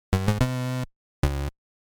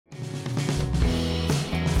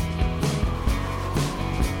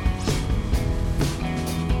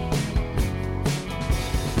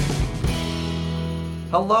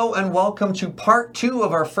Hello and welcome to part 2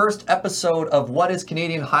 of our first episode of What is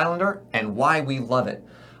Canadian Highlander and Why We Love It.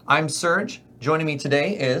 I'm Serge. Joining me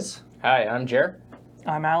today is... Hi, I'm Jer.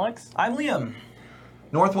 I'm Alex. I'm Liam.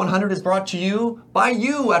 North 100 is brought to you by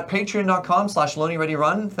you at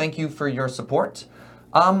patreon.com/LoneyReadyRun. Thank you for your support.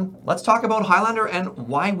 Let's talk about Highlander and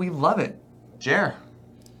why we love it. Jer.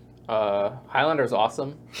 Highlander's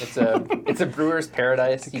awesome. It's a brewer's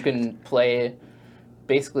paradise. You can play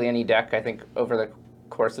basically any deck. I think over the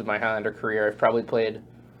course of my Highlander career, I've probably played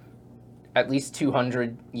at least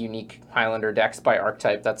 200 unique Highlander decks by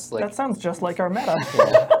archetype. That's like That sounds just like our meta.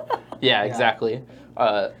 yeah, exactly.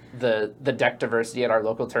 The deck diversity at our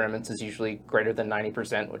local tournaments is usually greater than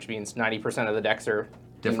 90%, which means 90% of the decks are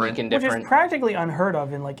Different. unique and Which different. is practically unheard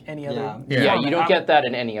of in like any other. Yeah, you don't get that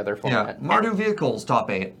in any other Yeah. format. Mardu Vehicles,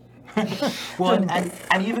 top 8. Well,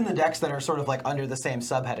 and even the decks that are sort of like under the same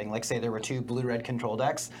subheading, like say there were 2 blue-red control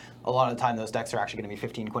decks, a lot of the time those decks are actually going to be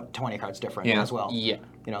 15, 20 cards different as well. Yeah.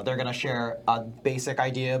 You know, they're going to share a basic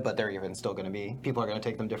idea, but they're even still going to be, people are going to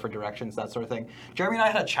take them different directions, that sort of thing. Jeremy and I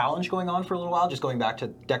had a challenge going on for a little while, just going back to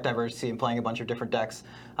deck diversity and playing a bunch of different decks.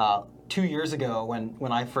 2 years ago,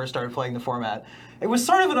 when I first started playing the format, it was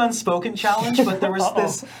sort of an unspoken challenge, but there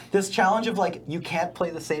was this challenge of like, you can't play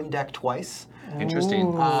the same deck twice.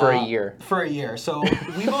 Interesting. For a year. For a year. So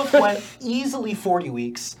we both went easily 40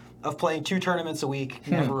 weeks of playing 2 tournaments a week,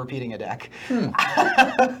 never repeating a deck.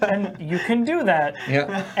 And you can do that.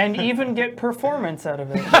 Yeah. And even get performance out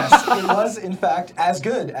of it. It was, in fact, as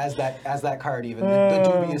good as that card even, the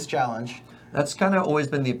dubious challenge. That's kind of always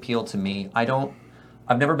been the appeal to me.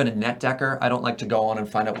 I've never been a net decker. I don't like to go on and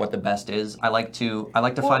find out what the best is. I like to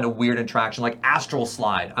find a weird interaction like Astral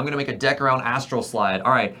Slide. I'm gonna make a deck around Astral Slide.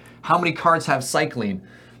 All right, how many cards have cycling?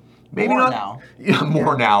 Maybe More not now. Yeah,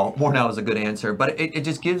 more now. More now is a good answer. But it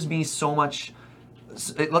just gives me so much.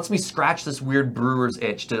 It lets me scratch this weird brewer's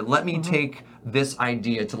itch to let me take this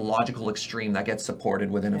idea to the logical extreme that gets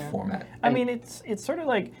supported within a format. I mean, it's sort of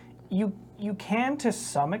like you can to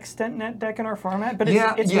some extent net deck in our format, but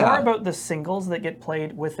it's more about the singles that get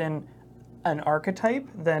played within an archetype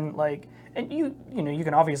than like, and you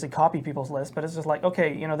can obviously copy people's lists, but it's just like,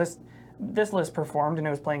 okay, this list performed and it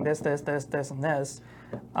was playing this, and this.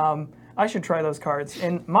 I should try those cards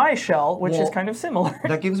in my shell, which is kind of similar.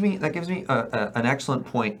 That gives me an excellent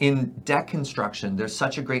point. In deck construction, there's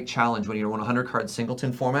such a great challenge when you're in a 100-card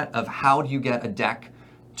singleton format of how do you get a deck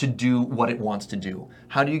to do what it wants to do?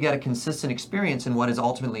 How do you get a consistent experience in what is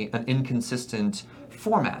ultimately an inconsistent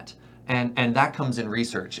format? And that comes in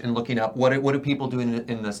research and looking up what do people do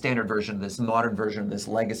in the standard version of this, modern version of this,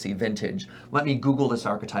 legacy, vintage. Let me Google this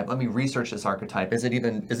archetype. Let me research this archetype. Is it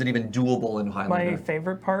even doable in Highlander? My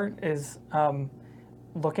favorite part is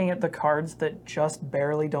looking at the cards that just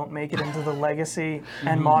barely don't make it into the legacy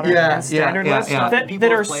and modern and standard lists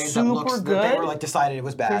that are super good. They were like decided it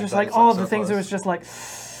was bad. They're just but like, it's oh, so the things that close. was just like,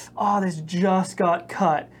 oh, this just got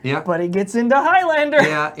cut. Yeah. But it gets into Highlander.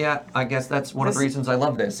 Yeah. I guess that's one of the reasons I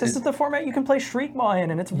love this. This is the format you can play Shriekmaw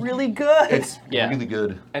in, and it's really good. It's really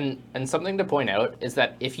good. And something to point out is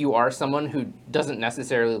that if you are someone who doesn't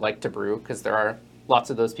necessarily like to brew, because there are lots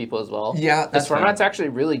of those people as well. Yeah, that's this format's actually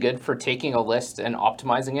really good for taking a list and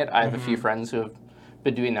optimizing it. I have a few friends who have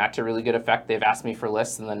been doing that to really good effect. They've asked me for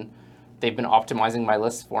lists, and then they've been optimizing my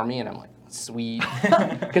lists for me, and I'm like, sweet,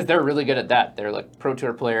 because they're really good at that. They're like pro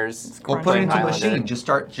tour players. Or put it playing into a Highlander. machine.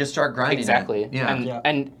 Just start grinding. Exactly. It. Yeah.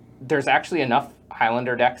 And there's actually enough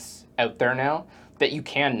Highlander decks out there now that you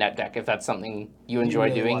can net deck if that's something you enjoy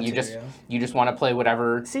really doing. want You to, you just want to play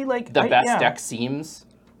whatever the best deck seems,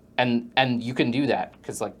 and you can do that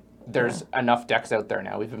because like there's enough decks out there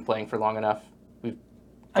now. We've been playing for long enough.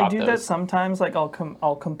 I do that sometimes. Like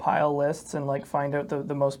I'll compile lists and like find out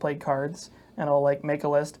the most played cards, and I'll like make a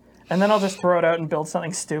list, and then I'll just throw it out and build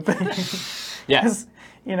something stupid. Yeah. Because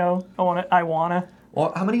I wanna.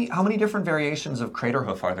 Well, how many different variations of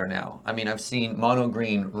Craterhoof are there now? I mean, I've seen mono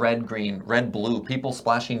green, red blue, people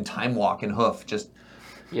splashing Time Walk and Hoof. Just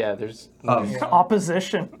there's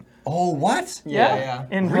Opposition. oh, what? Yeah.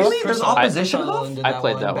 In Really? Hoof? There's opposition Sutherland Hoof? did I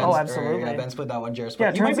played that one. Oh, absolutely. Yeah, Ben played that one. Jared,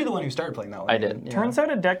 Yeah, you might turns- be the one who started playing that one. I did. Yeah. Turns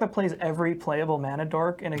out a deck that plays every playable mana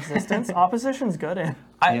dork in existence, Opposition's good in.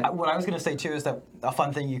 What I was going to say too is that a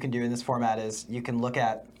fun thing you can do in this format is you can look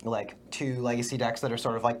at like 2 legacy decks that are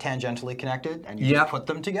sort of like tangentially connected, and you just put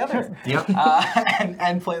them together. Yep.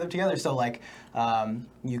 And play them together. So like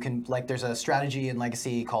you can like there's a strategy in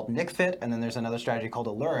Legacy called Nick Fit, and then there's another strategy called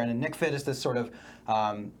Allure. And Nick Fit is this sort of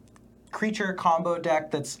creature combo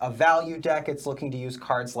deck that's a value deck. It's looking to use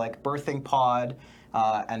cards like Birthing Pod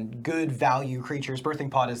and good value creatures.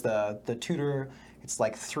 Birthing Pod is the tutor. It's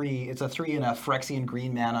like 3. It's a 3 and a Phyrexian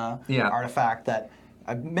green mana artifact that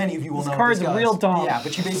Many of you will This know card's this, guys. real dumb. Yeah,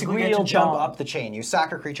 but you basically get Real to jump dumb. up the chain. You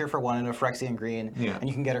sack a creature for 1 in a Phyrexian green, and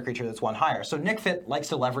you can get a creature that's 1 higher. So Nick Fit likes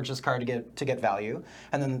to leverage this card to get value.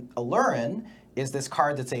 And then Alurin is this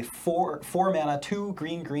card that's a 4 mana, 2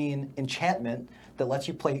 green enchantment that lets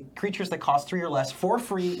you play creatures that cost 3 or less for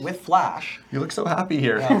free with flash. You look so happy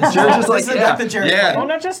here. This Jared's is just like, the deck that Jared's playing. Oh,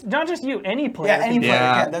 not just you, any player. Yeah, any player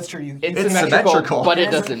Yeah. can. That's true. It's It's symmetrical, symmetrical. but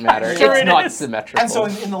it doesn't matter. Sure It's it not is. symmetrical. And so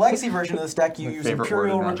in the Legacy version of this deck, you use favorite word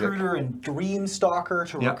in Imperial Magic. Recruiter and Dreamstalker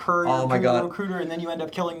to Yep. recur Oh your my Imperial God. Recruiter, and then you end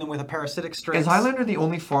up killing them with a Parasitic Strix. Is Highlander the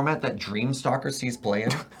only format that Dreamstalker sees play in?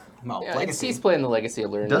 Well, yeah, it Legacy. sees play in the Legacy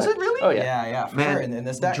Allure. Does it really? Oh yeah. Yeah, for Man, sure. In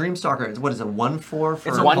this deck. Dreamstalker, what is it, 1/4 for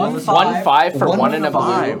It's a One, 1/5. 1/5 for 1 in a blue.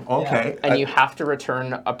 1/5. Okay. And you have to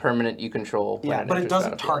return a permanent you control. When Yeah, but it enters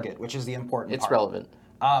doesn't battlefield. target, which is the important It's part. relevant.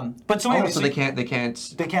 But so anyway, so they can't they can't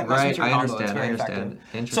mess right, with your I combo. understand, It's very I understand.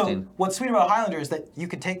 effective. Interesting. So what's sweet about Highlander is that you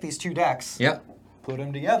could take these 2 decks, Yeah. put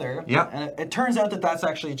them together, Yeah. and it turns out that that's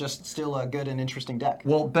actually just still a good and interesting deck.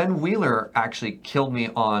 Well, Ben Wheeler actually killed me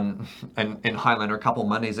on in Highlander a couple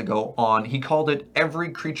Mondays ago on, he called it every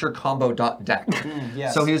creature combo deck.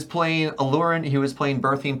 yes. So he was playing Alurin, he was playing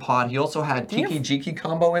Birthing Pod, he also had Tiki Jiki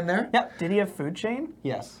combo in there. Yep. Did he have Food Chain?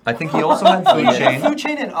 Yes. I think he also had Food Chain. Food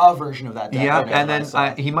Chain and a version of that deck. Yeah, Okay, and then I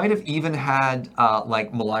saw. he might have even had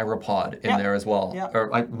like Malira Pod in Yeah. there as well. Yeah. Or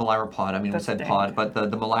Malira Pod, I mean, That's we said dank. Pod, but the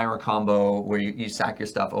Malira combo where you sack your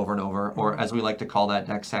stuff over and over, or as we like to call that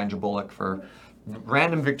deck, Sandra Bullock for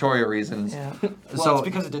random Victoria reasons. Yeah. Well, So it's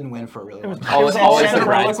because it didn't win for a really long time. Always Sandra a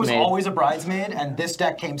Bullock was bridesmaid. always a bridesmaid, and this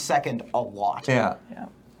deck came second a lot. yeah. Yeah.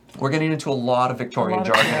 We're getting into a lot of Victorian A lot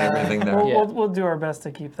of- jargon and everything there. We'll, Yeah. we'll do our best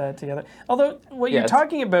to keep that together. Although what Yeah, you're it's-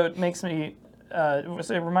 talking about makes me,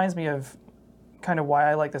 it reminds me of kind of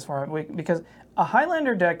why I like this format, because a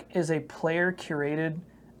Highlander deck is a player-curated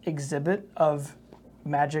exhibit of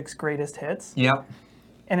Magic's greatest hits. Yep.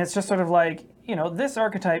 And it's just sort of like, this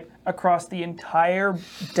archetype across the entire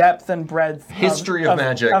depth and breadth History of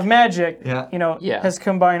Magic. Of Magic, Yeah. Yeah. has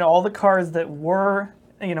combined all the cards that were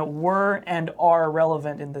and are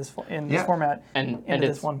relevant in this Yeah. format And into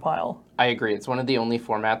it's this one pile. I agree. It's one of the only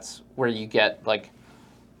formats where you get like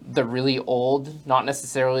the really old, not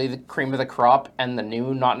necessarily the cream of the crop, and the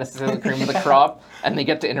new, not necessarily the cream of the crop, and they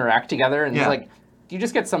get to interact together. And Yeah. it's like you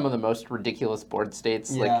just get some of the most ridiculous board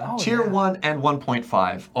states. Yeah. Like Oh, Tier yeah. 1 and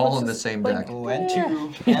 1.5, all in the same like- deck. Oh, and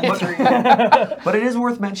 2, and 3. But it is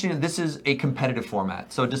worth mentioning this is a competitive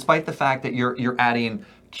format. So despite the fact that you're adding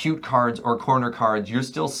cute cards or corner cards, you're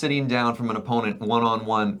still sitting down from an opponent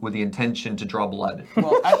one-on-one with the intention to draw blood.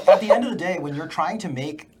 Well, at the end of the day, when you're trying to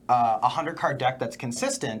make a 100-card deck that's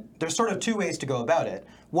consistent, there's sort of 2 ways to go about it.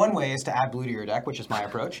 One way is to add blue to your deck, which is my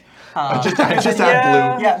approach. Just Yeah.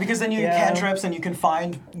 add blue. Yeah, because then you Yeah. get cantrips and you can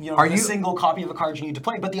find Are the you- single copy of a card you need to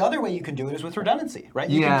play. But the other way you can do it is with redundancy, right?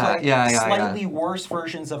 You Yeah, can play yeah, slightly worse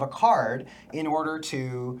versions of a card in order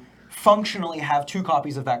to functionally have 2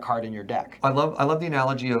 copies of that card in your deck. I love the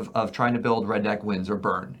analogy of trying to build red deck wins or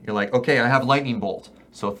burn. You're like, okay, I have lightning bolt.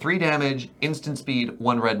 So 3 damage, instant speed,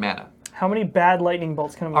 1 red mana. How many bad lightning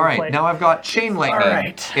bolts can we All right, play? now I've got chain lightning. All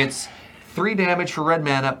right. It's 3 damage for red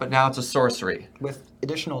mana, but now it's a sorcery. With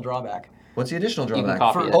additional drawback. What's the additional can drawback?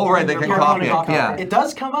 copy it. Oh, right, they can Your copy opponent it. Yeah. It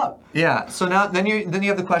does come up. Yeah. So now then you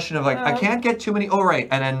have the question of like I can't get too many. Oh right,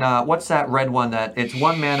 and then what's that red one that it's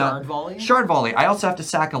 1 mana? Shard Volley? Shard Volley. I also have to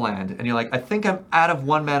sack a land, and you're like I think I'm out of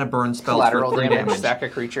 1 mana burn spells collateral for 3 damage, damage. sack a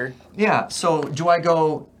creature. Yeah. So do I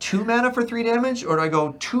go 2 mana for 3 damage, or do I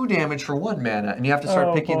go 2 damage for 1 mana? And you have to start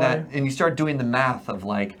Oh, picking boy. that, and you start doing the math of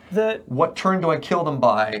like The- what turn do I kill them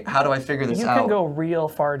by? How do I figure this You out? can go real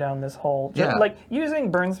far down this hole. Yeah. Like using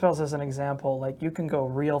burn spells as an example, like you can go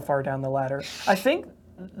real far down the ladder. I think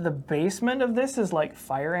the basement of this is like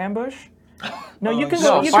Fire Ambush. No, you can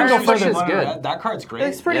no, go. You Fire can go Ambush further. is good. That card's great.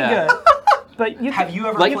 It's pretty Yeah. good. But you Have can, you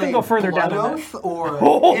ever like, played you can go further Blood down than Oath or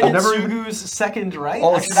never- Initsugu's Second Right?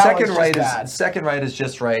 Oh, Actually, that one's just second bad. right is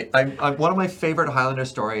just right. One of my favorite Highlander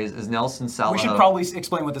stories is Nelson Salah. We should probably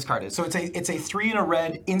explain what this card is. So it's a 3 and a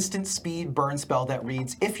red instant speed burn spell that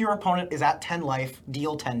reads: if your opponent is at 10 life,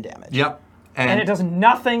 deal 10 damage. Yep. and it does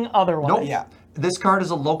nothing otherwise. Nope. Yeah. This card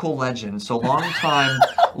is a local legend. So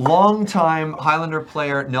long time Highlander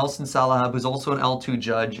player Nelson Salahab, who's also an L2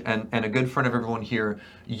 judge and a good friend of everyone here,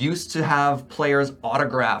 used to have players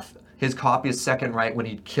autograph his copy of Second Right when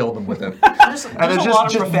he'd kill them with it. There's And a there's lot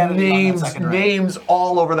of just profanity on names, that Second Right. names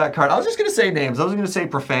all over that card. I was just gonna say names. I was gonna say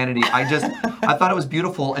profanity. I thought it was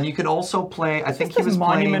beautiful. And you can also play. I think he This was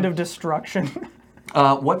monument playing. of destruction.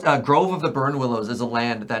 Grove of the Burn Willows is a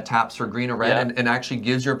land that taps for green or red Yeah. and actually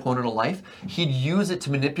gives your opponent a life. He'd use it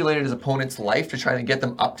to manipulate his opponent's life to try to get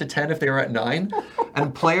them up to 10 if they were at 9.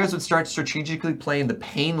 and players would start strategically playing the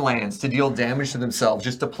pain lands to deal damage to themselves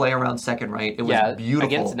just to play around second right. It was beautiful.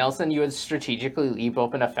 Against Nelson, you would strategically leave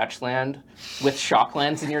open a fetch land with shock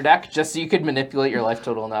lands in your deck just so you could manipulate your life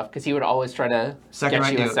total enough, because he would always try to get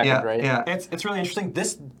you a second right. Yeah. It's really interesting.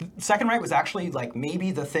 This second right was actually like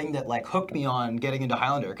maybe the thing that like hooked me on getting into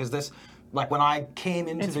Highlander, because this, like when I came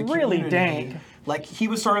into the community, really dank. Like he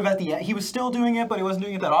was sort of at the end, he was still doing it, but he wasn't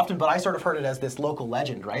doing it that often. But I sort of heard it as this local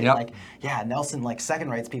legend, right? Yep. Like, yeah, Nelson like second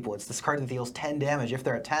rights people. It's this card that deals 10 damage if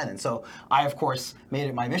they're at 10. And so I, of course, made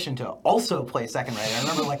it my mission to also play second right. I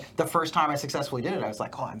remember like the first time I successfully did it, I was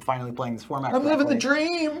like, oh, I'm finally playing this format. I'm living the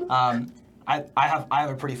dream. I have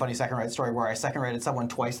a pretty funny second right story where I second righted someone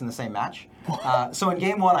twice in the same match. So in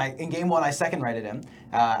game one I second righted him,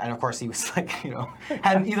 and of course he was like, you know,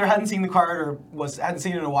 hadn't seen the card or hadn't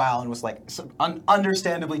seen it in a while and was like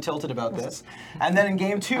understandably tilted about this. And then in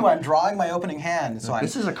game two I'm drawing my opening hand, so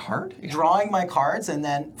This is a card? drawing my cards, and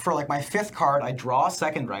then for like my fifth card I draw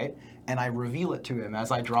second right and I reveal it to him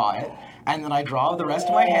as I draw it. And then I draw the rest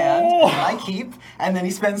of my hand, and I keep, and then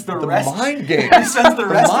he spends the rest. Mind games. He spends the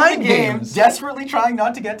rest of the game games. desperately trying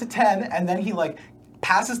not to get to 10, and then he like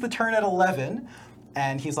passes the turn at 11,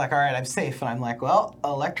 and he's like, "All right, I'm safe." And I'm like, "Well,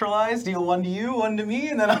 electrolyze, deal 1 to you, 1 to me,"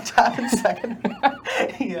 and then I'm tapping second.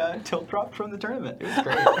 He tilt dropped from the tournament. It was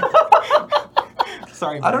great.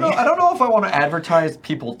 Sorry, buddy. I don't know if I want to advertise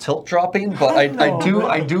people tilt dropping, but I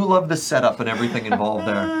do love the setup and everything involved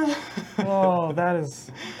there. Oh, that's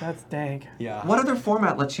dank. Yeah. What other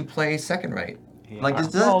format lets you play second right? Yeah. Like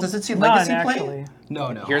does it see none, Legacy play? actually. No.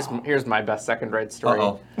 Here's my best second right story.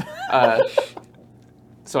 Uh-oh.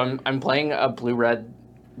 So I'm playing a blue-red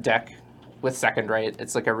deck with second right.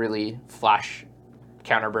 It's like a really flash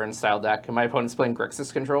counterburn style deck, and my opponent's playing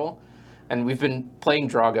Grixis Control, and we've been playing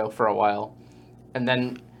Drago for a while, and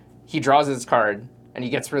then he draws his card, and he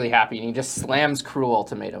gets really happy, and he just slams Cruel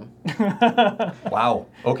Ultimatum. Wow.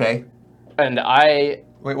 Okay. And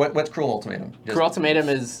Wait, what's Cruel Ultimatum? Cruel Ultimatum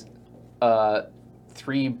is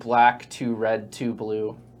 3 black, 2 red, 2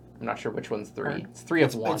 blue. I'm not sure which one's 3. It's 3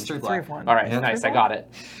 of 1. It's 3 3 black. of 1. All right, Yeah. nice. 3 I got it.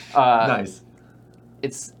 Nice.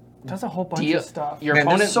 It's Does a whole bunch of stuff. Your Man,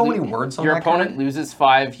 opponent there's so many words on your that opponent card. loses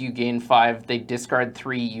 5, you gain 5. They discard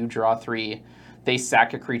 3, you draw 3. They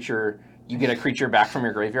sack a creature, you get a creature back from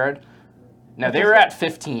your graveyard. Now they were at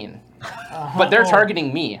 15, but they're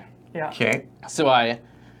targeting me. Yeah. Okay. So I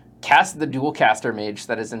cast the Dual Caster Mage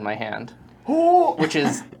that is in my hand, which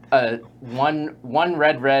is a 1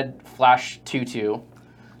 red flash 2/2.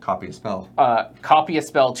 Copy a spell. Copy a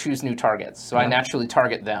spell, choose new targets. So I naturally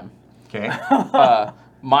target them. Okay.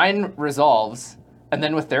 Mine resolves, and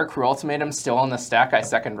then with their Cruel Ultimatum still on the stack, I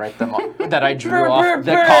second write them off, that I drew off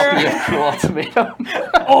the copy of Cruel Ultimatum.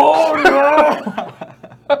 Oh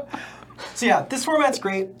no! So yeah, this format's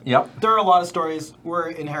great. Yep. There are a lot of stories. We're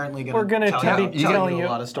inherently going to tell be you telling a you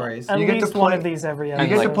lot of stories. At You get to least one play- of these every You episode.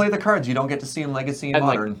 get to play the cards. You don't get to see in Legacy and And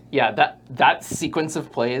Modern. like, yeah, that sequence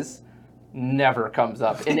of plays never comes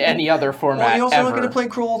up in any other format Well, you also ever. don't get to play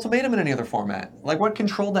Cruel Ultimatum in any other format. Like, what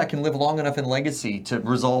control deck can live long enough in Legacy to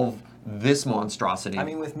resolve this monstrosity? I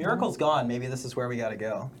mean, with Miracles gone, maybe this is where we got to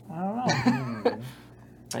go. I don't know.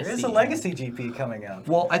 I There is see. a Legacy GP coming up.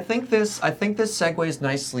 well, I think this segues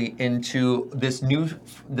nicely into this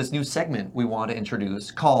new segment we want to introduce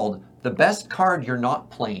called "The Best Card You're Not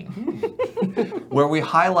Playing," where we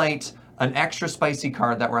highlight an extra spicy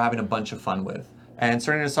card that we're having a bunch of fun with. And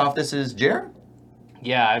starting us off, this is Jer.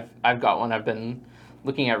 Yeah, I've got one I've been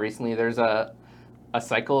looking at recently. There's a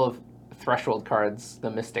cycle of threshold cards, the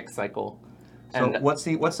Mystic cycle. So And what's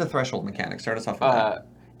the threshold mechanic? Start us off with that.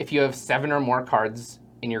 if you have 7 or more cards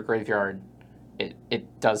in your graveyard,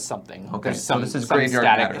 it does something. Okay, There's so some, this is some graveyard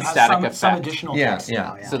static, matters. It has static some effect. additional Yeah, text yeah.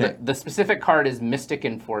 now. Yeah. So Okay. the specific card is Mystic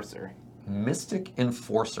Enforcer. Mystic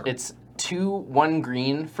Enforcer. It's 2/1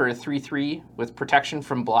 green for a 3/3 with protection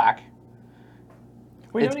from black.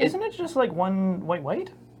 Wait, It's- no, isn't it just like 1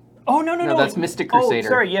 white? Oh no. No, that's Mystic Crusader.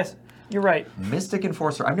 Oh, sorry. Yes, you're right. Mystic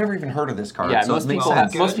Enforcer. I've never even heard of this card. Yeah, so most it makes people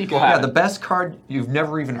sense. have. Most people Yeah, have. the best card you've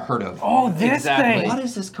never even heard of. Oh, this Exactly. thing. What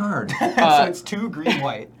is this card? So it's 2 green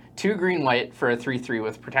white. 2 green white for a 3/3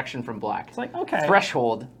 with protection from black. It's like, okay.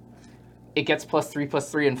 Threshold, it gets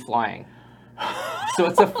 +3/+3 and flying. So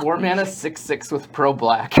it's a 4 mana 6/6 with pro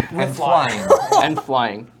black and flying. and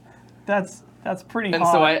flying. That's pretty And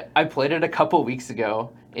hot. so I played it a couple weeks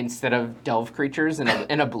ago instead of Delve creatures in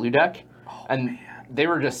a blue deck, and they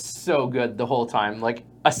were just so good the whole time. Like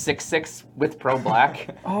a 6/6 with pro black.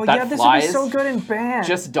 Oh that yeah, this would flies, be so good in band.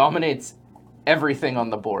 Just dominates everything on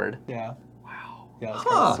the board. Yeah. Wow. Yeah, that's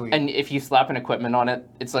Huh. pretty sweet. And if you slap an equipment on it,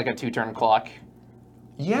 it's like a 2-turn clock.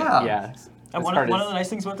 Yeah. Yeah. And one of the nice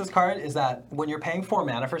things about this card is that when you're paying 4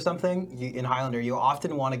 mana for something in Highlander, you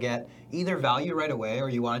often want to get either value right away or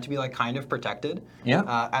you want it to be like kind of protected.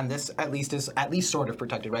 Yeah. And this at least is sort of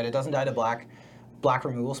protected, right? It doesn't die to black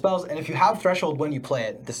removal spells, and if you have Threshold when you play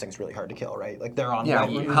it, this thing's really hard to kill, right? Like they're on Yeah,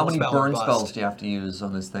 removal how many spell burn bust. spells do you have to use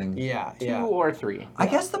on this thing? Yeah, 2 yeah. or 3. I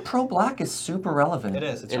guess the Pro Black is super relevant. It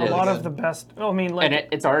is. It's It really is. A lot good. of the best. I mean, like And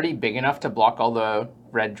it's already big enough to block all the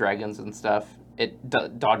red dragons and stuff. It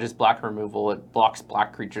dodges black removal. It blocks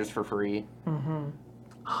black creatures for free.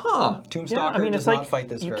 Huh. Tombstalker yeah, I mean, does it's like not fight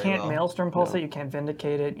this you very can't well. Maelstrom Pulse it, you can't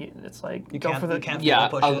Vindicate it. It's like You go can't- for the. you can't- Yeah,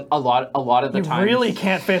 push it. a lot of the You times. really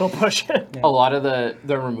can't Fatal Push it. A lot of the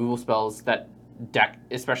removal spells that deck,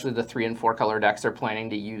 especially the 3 and 4 color decks, are planning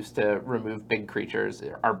to use to remove big creatures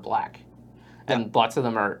are black. And lots of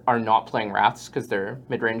them are not playing Wraths because they're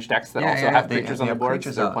mid-range decks that Yeah, also yeah, have they creatures on the have board.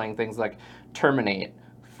 creatures So they're up. playing things like Terminate,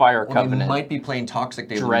 Fire Or they Covenant, might be playing Toxic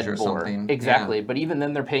Deluge or Dreadbore. something. Exactly, Yeah. but even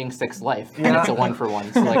then they're paying 6 life, and Yeah. it's a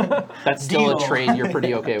 1-for-1. So like that's still Deal. a trade you're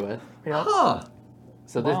pretty okay with. Yep. Huh.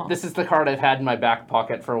 So Wow. this is the card I've had in my back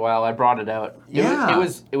pocket for a while. I brought it out. Yeah.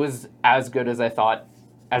 It was as good as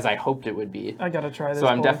I hoped it would be. I gotta try this. So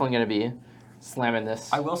I'm boy. definitely going to be slamming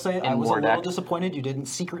this. I will say in I was a more little decks. disappointed you didn't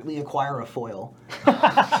secretly acquire a foil.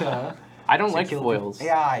 I don't like kill foils.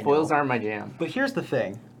 people. Yeah, I know. Foils aren't my jam. But here's the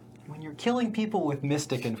thing. When you're killing people with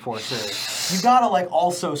Mystic Enforcer, you gotta like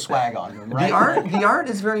also swag on them, right? The art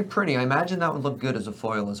is very pretty. I imagine that would look good as a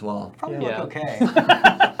foil as well. Probably Yeah. look okay.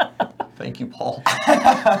 Thank you, Paul.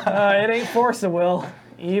 It ain't Force of Will,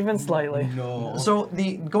 even slightly. No. So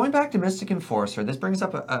going back to Mystic Enforcer, this brings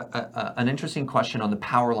up an interesting question on the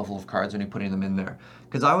power level of cards when you're putting them in there.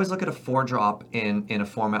 Because I always look at a 4-drop in a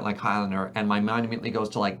format like Highlander, and my mind immediately goes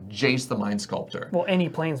to like Jace the Mind Sculptor. Well, any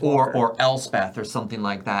Planeswalker. Or Elspeth or something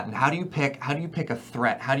like that. And how do you pick a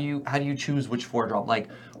threat? How do you choose which 4-drop? Like,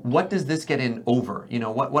 what does this get in over? You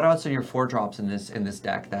know, what else are your 4-drops in this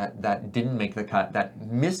deck that didn't make the cut? That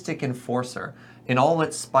Mystic Enforcer, in all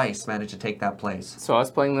its spice, managed to take that place. So I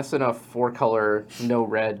was playing this in a 4-color, no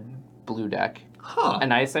red, blue deck. Huh.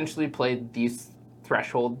 And I essentially played these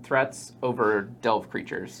threshold threats over delve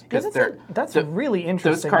creatures. Yeah, Because that's really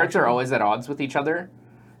interesting. those cards are actually. always at odds with each other.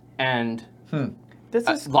 And This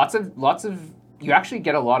is lots of you actually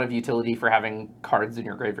get a lot of utility for having cards in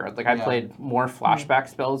your graveyard. Like I Yeah. played more flashback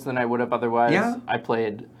spells than I would have otherwise. Yeah. I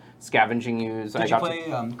played Scavenging Ooze. Did you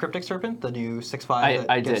play Cryptic Serpent, the new 6/5 that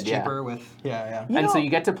I gets did, yeah. cheaper with yeah. You And so know- you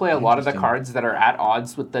get to play a lot of the Interesting. cards that are at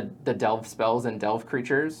odds with the delve spells and delve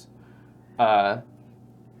creatures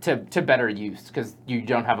to better use because you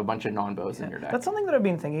don't have a bunch of non-bows in your deck. That's something that I've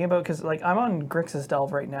been thinking about because like I'm on Grixis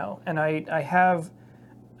Delve right now, and I have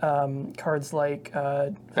cards like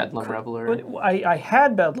Bedlam Reveler. but I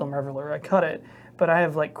had Bedlam Reveler, I cut it, but I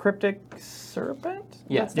have like Cryptic Serpent.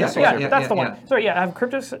 Yeah. That's, Yeah, yeah, that's yeah, the one. yeah. Sorry, yeah, I have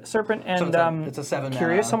Cryptic Serpent and So it's a 7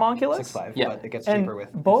 Curious Homunculus. 6/5, Yeah. but it gets And cheaper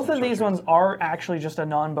with both some of these short ones are actually just a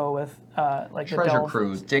non-bow with like the Treasure delve.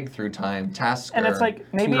 Cruise, Dig Through Time, Tasker. And it's like,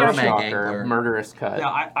 maybe Pure I should- Mag Shocker, Angler. Murderous Cut.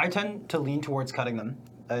 Yeah, I tend to lean towards cutting them.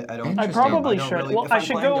 I don't. I probably I don't should. Really, Well, if I I'm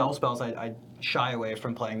should playing go- Delve spells, I shy away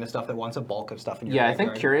from playing the stuff that wants a bulk of stuff in your Yeah, I think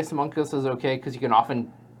graveyard. Curious Homunculus is okay because you can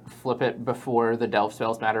often flip it before the delve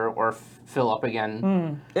spells matter or fill up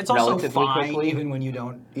again. It's also relatively fine quickly. even when you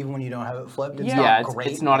don't have it flipped. It's Yeah, not great.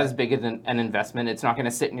 it's not but- as big an investment. It's not going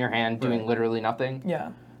to sit in your hand doing Right. literally nothing. Yeah,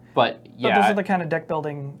 But but yeah, those are the kind of deck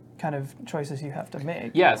building kind of choices you have to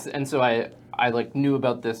make. yes, and so I like knew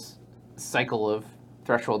about this cycle of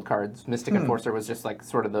threshold cards. Mystic Enforcer was just like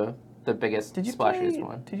sort of the biggest, Did you splashiest play?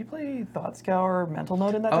 one. Did you play Thought Scour Mental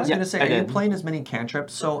Note in that I was deck? going to say, I are you did. playing as many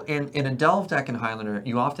cantrips? So in a Delve deck in Highlander,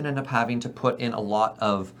 you often end up having to put in a lot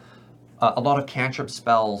of cantrip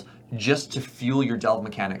spells just to fuel your Delve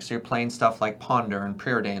mechanics. So you're playing stuff like Ponder and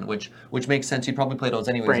Preordain, which makes sense. You'd probably play those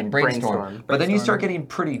anyways in Brainstorm. But then you start getting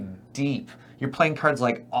pretty deep. You're playing cards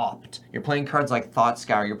like Opt. You're playing cards like Thought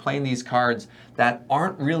Scour. You're playing these cards that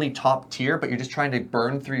aren't really top tier, but you're just trying to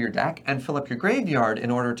burn through your deck and fill up your graveyard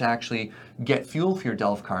in order to actually get fuel for your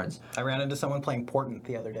Delve cards. I ran into someone playing Portent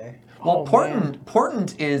the other day. Well, Oh,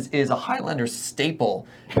 Portent is a Highlander staple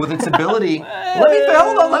with its ability.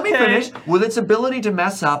 Let me okay. finish. With its ability to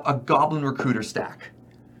mess up a Goblin Recruiter stack.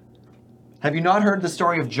 Have you not heard the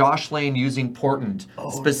story of Josh Lane using Portent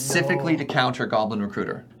specifically to counter Goblin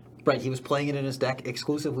Recruiter? Right, he was playing it in his deck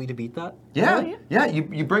exclusively to beat that. Yeah, Really? yeah.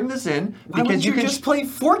 You bring this in Why because wouldn't you you can just play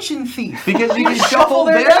Fortune Thief? because you can shuffle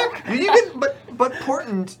their deck. You can, but But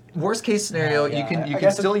Portent, worst case scenario, Yeah, you I can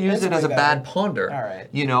guess still use it's it as a way bad better. ponder. All right.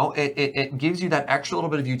 You know, it gives you that extra little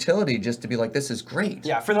bit of utility just to be like, this is great.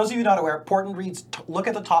 Yeah, for those of you not aware, Portent reads, look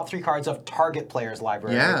at the top 3 cards of target player's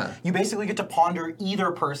library. Yeah. You basically get to ponder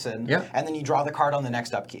either person, Yeah. and then you draw the card on the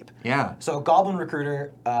next upkeep. Yeah. So Goblin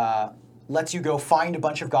Recruiter lets you go find a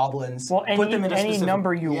bunch of goblins, Well, put them in a any specific,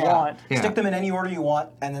 number you want. Yeah. Stick them in any order you want,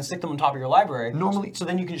 and then stick them on top of your library. Normally- so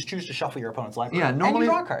then you can just choose to shuffle your opponent's library. Yeah, normally, and you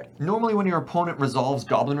draw a card. normally when your opponent resolves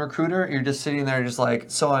Goblin Recruiter, you're just sitting there just like,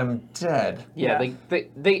 so I'm dead. Yeah,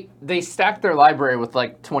 they stack their library with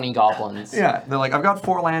like 20 goblins. Yeah, they're like, I've got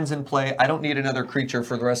 4 lands in play. I don't need another creature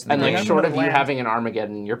for the rest of the And game. like short of you land. having an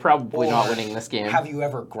Armageddon, you're probably not winning this game. Have you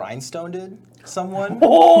ever grindstone someone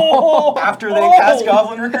Oh! after they cast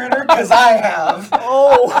Goblin Recruiter? Because I have.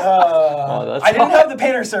 Oh, that's I didn't have the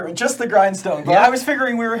Painter Servant, just the Grindstone. But Yeah. I was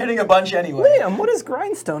figuring we were hitting a bunch anyway. Liam, what does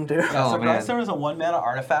Grindstone do? Oh, So man. Grindstone is a 1-mana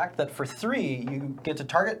artifact that for 3, you get to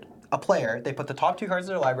target a player. They put the top 2 cards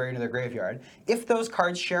of their library into their graveyard. If those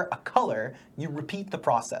cards share a color, you repeat the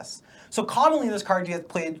process. So commonly this card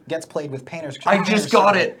gets played with Painter's I just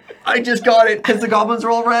got it. I just got it because the goblins are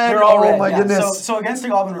all red. They're all oh red, my yeah. goodness. So against a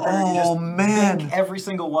Goblin Recruiter, you Oh, just man. make every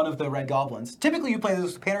single one of the red goblins. Typically, you play this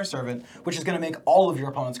with Painter Servant, which is going to make all of your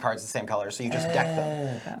opponent's cards the same color, so you just deck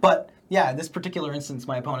them. But yeah, in this particular instance,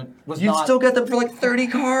 my opponent was You'd not. still get them for like 30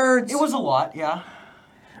 cards. It was a lot, yeah.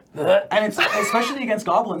 And it's especially against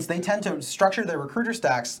goblins, they tend to structure their recruiter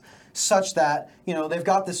stacks such that, you know, they've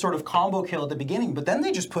got this sort of combo kill at the beginning, but then they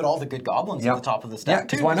just put all the good goblins Yep. at the top of the Yeah, stack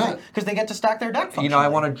 'cause too. why not? Because they get to stack their deck. You know, I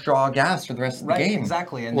functionally. want to draw gas for the rest of the Right, game.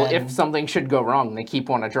 exactly. And well, then, if something should go wrong, they keep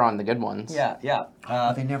on drawing the good ones. yeah, yeah.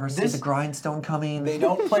 They never see this- the grindstone coming. They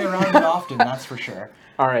don't play around it often, that's for sure.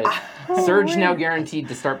 All right. Surge now guaranteed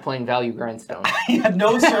to start playing value Grindstone. Yeah,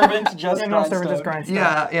 no servant, just Yeah, no servant, just Grindstone.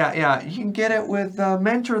 Grindstone. Yeah. You can get it with not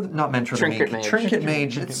Mentor the Trinket Meek. Mage. Trinket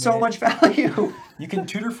Mage. It's so much value. You can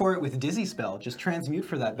tutor for it with Dizzy Spell. Just transmute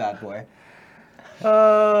for that bad boy.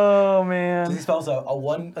 Oh man. Dizzy Spell's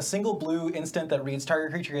a single blue instant that reads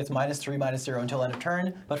target creature gets -3/-0 until end of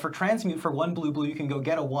turn. But for transmute for 1 blue, you can go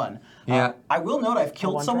get a 1. Yeah. I will note I've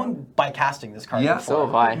killed 1 someone by casting this card Yeah. before. So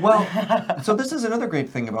have I. Well, so this is another great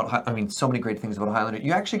thing about, so many great things about Highlander.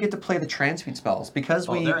 You actually get to play the transmute spells because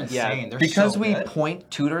Oh, we they're insane. They're because so we good. point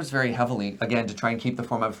tutors very heavily again to try and keep the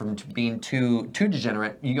format from being too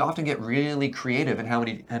degenerate. You often get really creative in how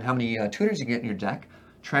many tutors you get in your deck.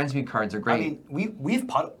 Transmute cards are great. I mean, we've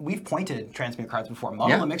pointed transmute cards before.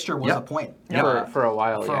 Model Yeah. the Mixture was Yep. a point. For a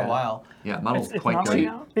while, For yeah. a while. yeah, Muddle's It's quite not good. free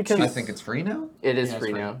now? Because I think it's free now. It is Yeah, it's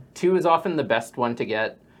free free. now. 2 is often the best one to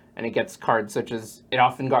get, and it gets cards such as it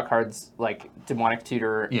often got cards like Demonic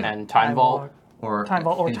Tutor Yeah. and Time Vault. Walk. Or Time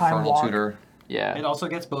Vault or Time Infernal Walk. Tutor. Yeah. It also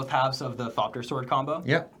gets both halves of the Thopter Sword combo.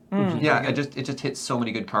 Yep. Yeah, it just hits so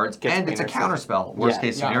many good cards, Gets and it's a Painter counter spell. Worst Yeah.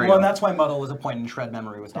 case Yeah, scenario. well, and that's why Muddle was a point in Shred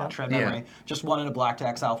Memory was not Shred Yeah. Memory. Just 1 and a black to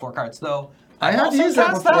exile 4 cards, though. I have also used that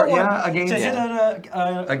cast before, one yeah, against- to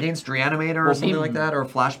hit Against Reanimator or Well, something people- like that, or a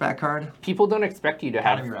flashback card. People don't expect you to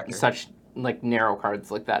have Academy Record. such like narrow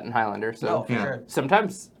cards like that in Highlander, so No, for Yeah. sure.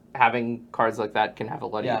 sometimes having cards like that can have a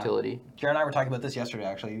lot of Yeah. utility. Jared and I were talking about this yesterday,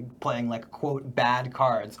 actually. Playing, like, quote, bad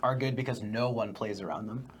cards are good because no one plays around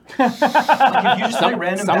them. Like, if you just play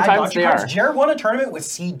random bad sometimes gotcha they cards, are. Jared won a tournament with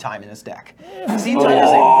Seed Time in his deck. Seed Time is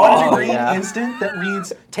a 1 green yeah. instant that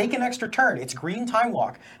reads, take an extra turn. It's green Time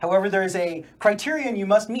Walk. However, there's a criterion you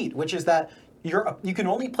must meet, which is that you can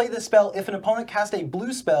only play this spell if an opponent casts a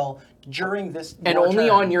blue spell during this And your only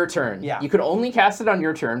turn. on your turn. Yeah. You can only cast it on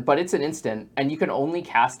your turn, but it's an instant, and you can only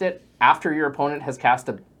cast it after your opponent has cast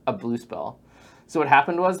a blue spell. So what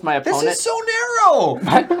happened was my This opponent is so narrow.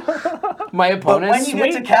 my But opponent when you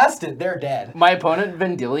get to cast it, they're dead. my opponent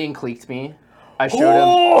Vendilion clicked me. I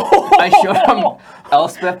showed him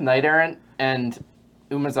Elspeth Knight Errant and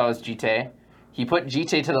Umezawa's Jite. He put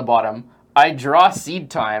Jite to the bottom. I draw Seed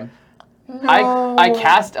Time. I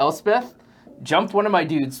cast Elspeth, jumped one of my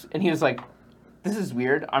dudes, and he was like, this is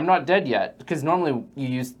weird. I'm not dead yet. Because normally you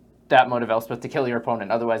use that mode of Elspeth to kill your opponent.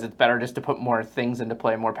 Otherwise, it's better just to put more things into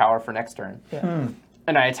play, more power for next turn. Yeah.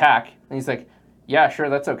 And I attack, and he's like, yeah, sure,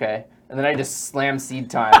 that's okay. And then I just slam Seed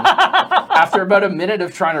Time after about a minute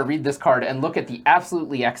of trying to read this card and look at the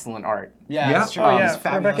absolutely excellent art. Yeah, Yeah. that's true. Oh, yeah. It's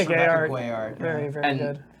fabulous Rebecca Gay art. Guay art. Very, very And-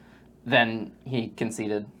 good. Then he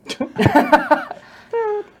conceded.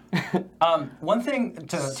 One thing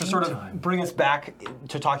to sort of bring us back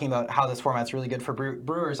to talking about how this format's really good for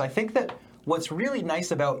brewers, I think that what's really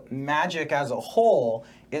nice about Magic as a whole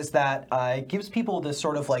is that it gives people this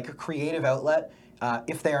sort of like creative outlet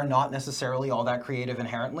if they are not necessarily all that creative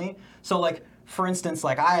inherently. So like, for instance,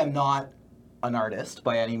 like I am not an artist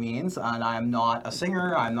by any means, and I'm not a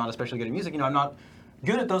singer. I'm not especially good at music. I'm not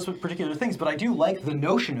good at those particular things, but I do like the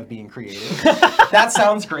notion of being creative. That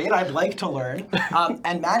sounds great. I'd like to learn.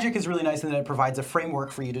 And Magic is really nice in that it provides a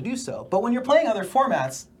framework for you to do so. But when you're playing other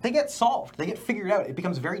formats, they get solved. They get figured out. It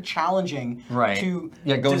becomes very challenging to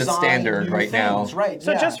go to standard new right things. now. Right.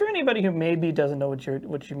 So just for anybody who maybe doesn't know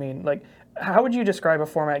what you mean, like, how would you describe a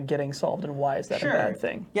format getting solved, and why is that a bad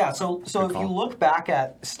thing? Yeah. So if you look back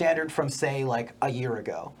at standard from say like a year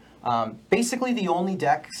ago. Basically, the only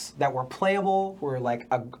decks that were playable were like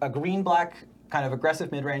a green-black kind of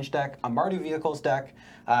aggressive mid-range deck, a Mardu Vehicles deck,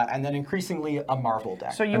 and then increasingly a Marvel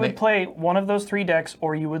deck. So you would play one of those 3 decks,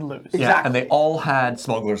 or you would lose. Yeah, Exactly. and they all had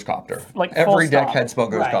Smuggler's Copter. Like, every full deck stop. had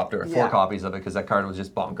Smuggler's Right, Copter. 4 yeah. copies of it because that card was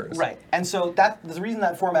just bonkers. Right. And so the reason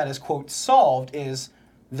that format is, quote, solved is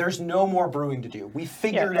there's no more brewing to do. We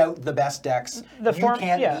figured out the best decks. You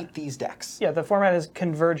can't beat these decks. Yeah, the format has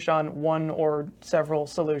converged on one or several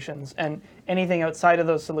solutions, and anything outside of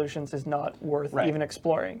those solutions is not worth even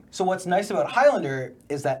exploring. So what's nice about Highlander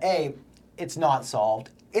is that A, it's not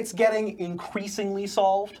solved. It's getting increasingly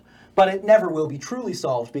solved, but it never will be truly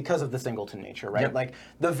solved because of the singleton nature, right? Yep. Like,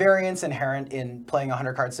 the variance inherent in playing a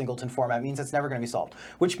 100-card singleton format means it's never going to be solved.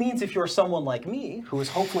 Which means if you're someone like me, who is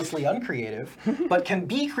hopelessly uncreative, but can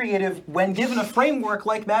be creative when given a framework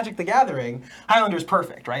like Magic the Gathering, Highlander's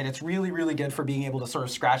perfect, right? It's really, really good for being able to sort of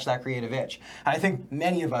scratch that creative itch. And I think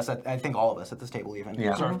many of us, I think all of us at this table even,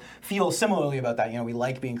 sort of feel similarly about that. We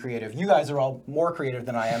like being creative. You guys are all more creative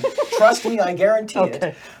than I am. Trust me, I guarantee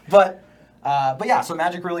it. But yeah, so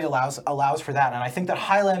Magic really allows for that, and I think that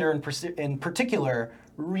Highlander in particular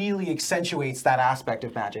really accentuates that aspect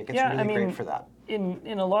of Magic. It's really great for that.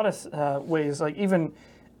 In a lot of ways, like even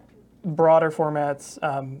broader formats,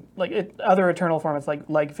 other Eternal formats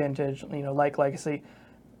like Vintage, like Legacy.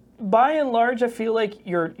 By and large, I feel like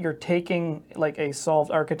you're taking like a solved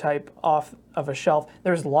archetype off of a shelf.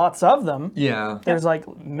 There's lots of them. Yeah. There's like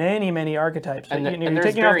many archetypes. And, you're there's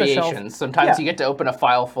taking off the shelf. variations. Sometimes you get to open a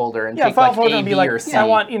file folder and take file like folder A, and be B, like, or C. I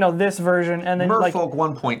want this version, and then Merfolk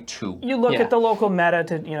 1.2. you look at the local meta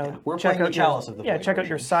to We're check playing out the Chalice of the Void check out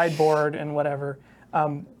your sideboard and whatever.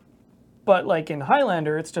 But like in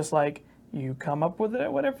Highlander, it's just like you come up with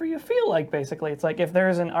it whatever you feel like. Basically, it's like if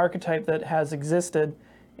there's an archetype that has existed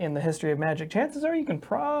in the history of Magic, chances are you can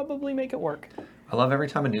probably make it work. I love every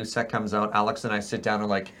time a new set comes out, Alex and I sit down and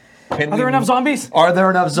like, Are there enough zombies? Are there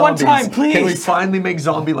enough zombies? One time, please. Can we finally make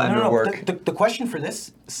Zombie-Lander work? The question for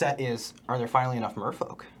this set is, are there finally enough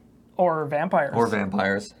Merfolk? Or vampires? Or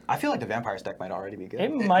vampires. I feel like the Vampires deck might already be good.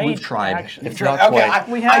 It might. We've tried. Actually. It's not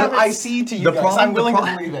quite. I see to you guys. I'm willing to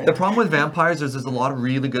believe it. The problem with vampires is there's a lot of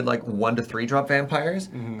really good like 1 to 3 drop vampires,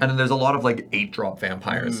 and then there's a lot of like 8 drop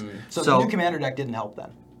vampires. So the new Commander deck didn't help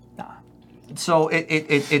then. So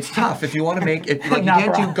it's tough if you want to make it like you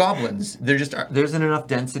can't do goblins. There isn't enough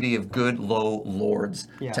density of good low lords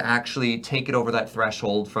to actually take it over that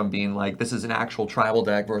threshold from being like this is an actual tribal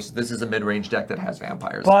deck versus this is a mid-range deck that has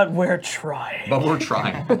vampires. But we're trying.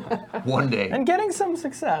 One day. And getting some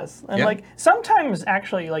success. And like sometimes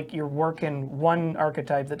actually like you're working one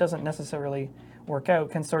archetype that doesn't necessarily work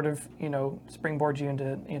out can sort of, springboard you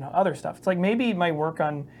into, other stuff. It's like maybe my work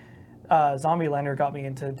on Zombie-Lander got me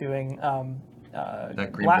into doing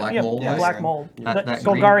that green black mold. Black mold. That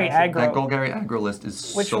Golgari aggro. That Golgari aggro list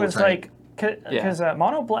is which so was tight. because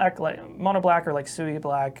mono black or like Sui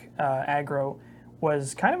black aggro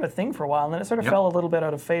was kind of a thing for a while, and then it sort of fell a little bit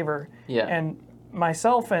out of favor. Yeah. And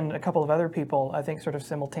myself and a couple of other people, I think, sort of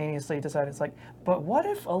simultaneously decided it's like, but what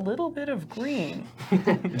if a little bit of green?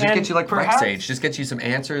 Just get you like Rexage. Just get you some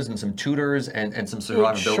answers and some tutors and some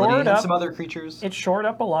survivability. And some other creatures. It shored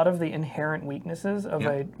up a lot of the inherent weaknesses of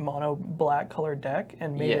a mono black colored deck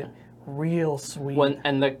and made it real sweet.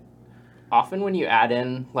 Often when you add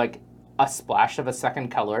in like a splash of a second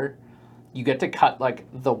color, you get to cut like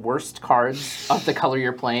the worst cards of the color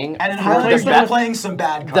you're playing. And in Highlander, you're playing some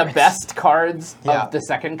bad cards. The best cards of the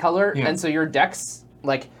second color. And so your decks,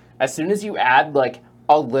 like, as soon as you add like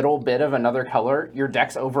a little bit of another color, your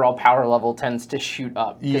deck's overall power level tends to shoot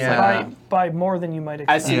up. Yeah. By more than you might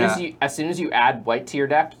expect. As soon as you add white to your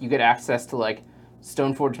deck, you get access to like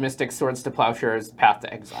Stoneforge Mystic, Swords to Plowshares, Path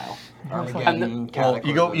to Exile. You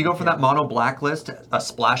go for that mono black list, a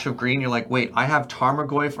splash of green. You're like, wait, I have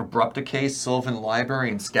Tarmogoyf, Abrupt Decay, Sylvan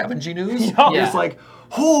Library, and Scavenging Ooze. You're just like,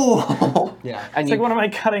 oh. Yeah. And it's like, what am I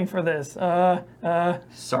cutting for this?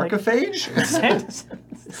 Sarcophage?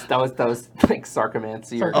 That was like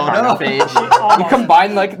Sarcomancy or Carnophage. You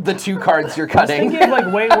combine like the 2 cards you're cutting. I was thinking of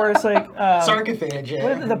like way worse, like Sarcophage.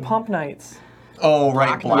 What are the Pump Knights? Oh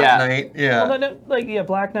right, Black Knight. Yeah. Well,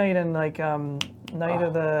 Black Knight and like Knight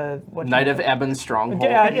of the Knight of Ebon Stronghold.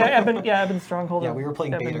 Ebon Stronghold. Yeah, we were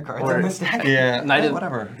playing beta cards Or- in this deck. Yeah, Knight of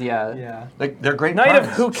whatever. Yeah. Yeah. Like, they're great Knight of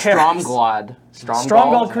cards. who cares? Stromglod.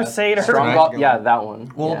 Stronghold Crusader. Stromglod. Yeah, that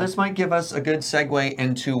one. Well, yeah. this might give us a good segue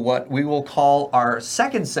into what we will call our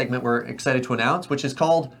second segment we're excited to announce, which is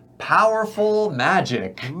called Powerful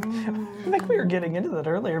Magic. I think we were getting into that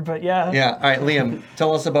earlier, but yeah. Yeah, all right, Liam,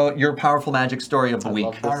 tell us about your Powerful Magic story of the I week.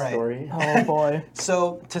 love this All right. story. Oh boy.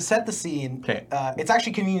 So to set the scene, 'Kay. it's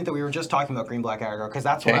actually convenient that we were just talking about green black aggro because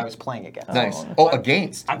that's what 'Kay. I was playing against. Nice. Oh,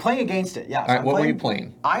 against. I'm playing against it. Yeah. All right, what were you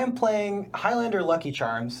playing? I am playing Highlander Lucky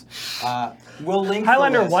Charms. We'll link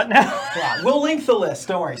Highlander the list. what now? Yeah, we'll link the list.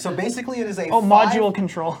 Don't worry. So basically, it is a Module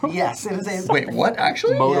control. Yes, it is a Wait, what,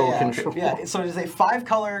 actually? Modal yeah. control. Yeah, so it is a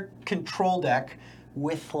 5-color control deck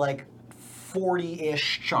with like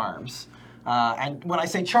 40-ish charms. And when I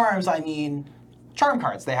say charms, I mean charm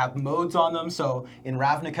cards. They have modes on them. So in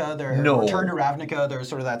Ravnica, Return to Ravnica, there's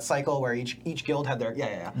sort of that cycle where each guild had their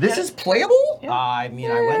This is playable? I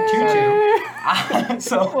mean, I went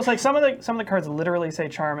 2-2. Well, it's like some of the cards literally say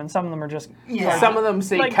charm, and some of them are just Yeah. Some of them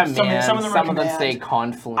say Like, command, some of them are command. say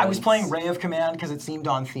confluence. I was playing Ray of Command because it seemed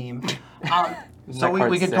on theme. So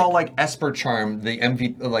we could call like Esper Charm the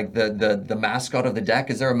like the mascot of the deck.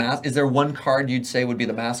 Is there Is there one card you'd say would be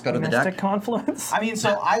the mascot of the Mystic deck? Confluence. I mean,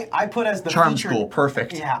 so I put as the Charm featured, School,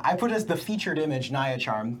 perfect. Yeah, I put as the featured image Naya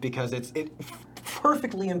Charm because it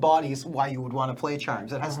perfectly embodies why you would want to play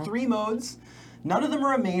Charms. It has 3 modes. None of them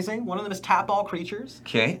are amazing. One of them is tap all creatures,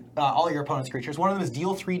 Okay. all your opponent's creatures. One of them is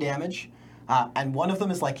deal 3 damage. And one of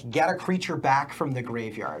them is like get a creature back from the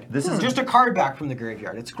graveyard. This is- just a card back from the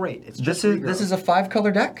graveyard. It's great. It's just This is a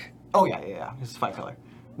 5-color deck, Oh yeah. This is 5-color.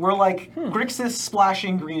 We're like Grixis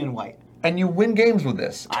splashing green and white. and you win games with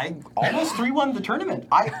this. I almost 3-1 the tournament.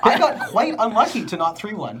 I got quite unlucky to not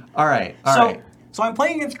 3-1. All right. All right. So I'm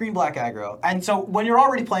playing against green black aggro, and so when you're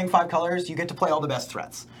already playing 5 colors, you get to play all the best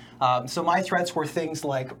threats. So my threats were things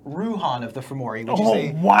like Ruhan of the Fomori, which is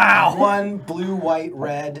a wow. 1 blue, white,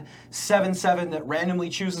 red 7/7 that randomly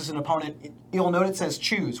chooses an opponent. You'll note it says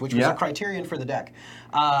choose, which was Yeah. a criterion for the deck.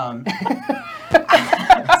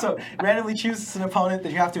 So randomly chooses an opponent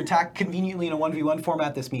that you have to attack conveniently in a 1v1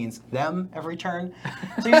 format. This means them every turn.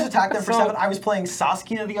 So you just attack them for 7. I was playing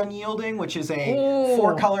Saskia the Unyielding, which is a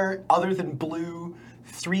 4-color other than blue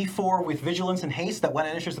 3/4 with vigilance and haste that when it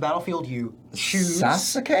enters the battlefield you choose.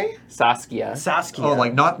 Sasuke? Saskia. Saskia. Oh,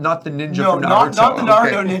 like not the ninja no, from Naruto. not the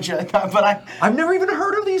Naruto Okay. ninja. But I've never even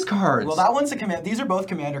heard of these cards. well, that one's a command. These are both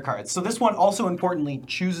commander cards. So this one also importantly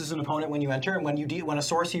chooses an opponent when you enter, and when a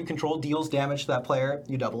source you control deals damage to that player,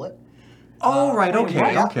 you double it. Oh, right. Okay.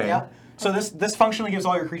 Yeah, okay. yeah. So this functionally gives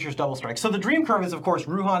all your creatures double strike. So the dream curve is of course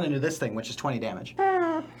Ruhan into this thing, which is 20 damage.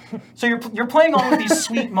 So you're playing all of these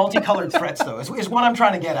sweet multicolored threats though. Is what I'm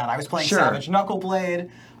trying to get at. I was playing Sure. Savage Knuckleblade,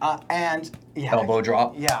 and yeah, Elbow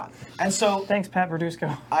drop. Yeah, and so Thanks, Pat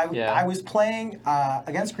Verduzco. I was playing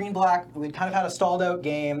against Green Black. We'd kind of had a stalled out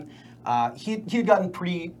game. He had gotten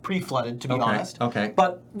pretty flooded, to be honest. Okay.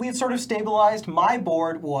 But we had sort of stabilized. My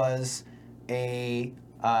board was a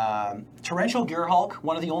Torrential Gearhulk,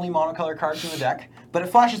 one of the only monocolor cards in the deck, but it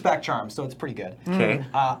flashes back charms, so it's pretty good. Okay.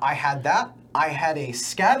 I had that. I had a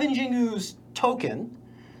Scavenging Ooze token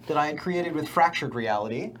that I had created with Fractured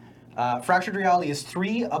Reality. Fractured Reality is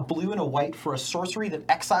 3, a blue and a white for a sorcery that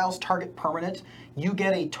exiles target permanent. You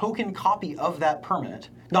get a token copy of that permanent,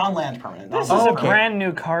 non-land permanent. This is non-land a brand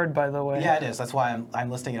new card, by the way. Yeah, it is. That's why I'm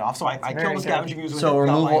listing it off. So I very killed the good. Scavenging Ooze with So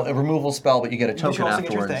it. a removal spell, but you get a token you also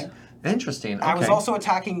get your afterwards. thing. Interesting. Okay. I was also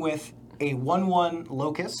attacking with a 1/1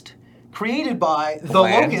 Locust, created by the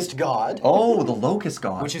land? Locust God. Oh, the Locust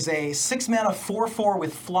God. Which is a 6-mana 4/4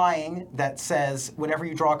 with flying that says whenever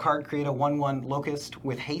you draw a card, create a 1/1 Locust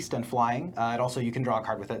with haste and flying. And also you can draw a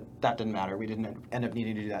card with it. That didn't matter. We didn't end up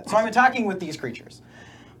needing to do that. So I'm attacking with these creatures.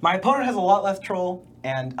 My opponent has a Lot Left Troll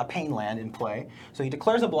and a Pain Land in play. So he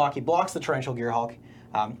declares a block. He blocks the Torrential Gearhulk.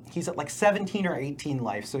 He's at like 17 or 18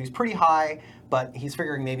 life, so he's pretty high, but he's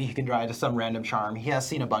figuring maybe he can draw into some random charm. He has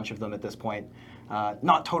seen a bunch of them at this point.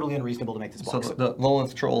 Not totally unreasonable to make this So block. the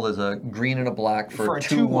Lilith Troll is a green and a black for a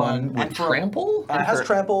 2/1 with and for- trample? It has for-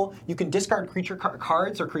 trample. You can discard creature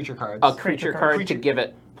cards or creature cards. A creature card Creature- to give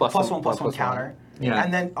it plus one counter. Yeah.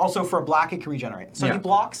 And then also for a black, it can regenerate. So Yeah. he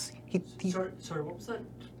blocks. He Sorry, what was that?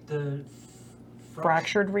 The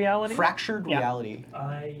Fractured Reality? fractured Yeah. reality.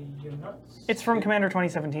 You're nuts. It's from Commander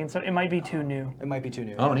 2017, so it might be too new. It might be too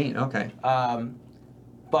new. Oh, neat. Okay.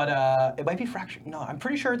 But it might be fractured. No, I'm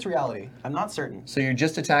pretty sure it's reality. I'm not certain. So you're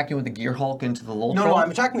just attacking with the Gearhulk into the Lil No, Troll?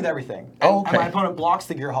 I'm attacking with everything. Oh, And okay. my opponent blocks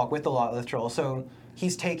the Gearhulk with the Lot Left Troll, so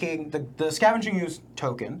he's taking the Scavenging Ooze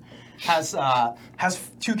token, has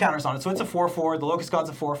 2 counters on it. So it's a 4/4. The Locust God's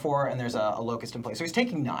a 4/4, and there's a Locust in play. So he's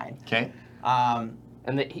taking 9. Okay.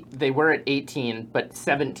 And they were at 18, but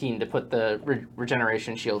 17 to put the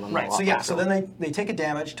regeneration shield on the Right. lot So yeah. left So troll. then they take a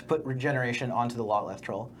damage to put regeneration onto the lot left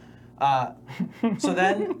troll. So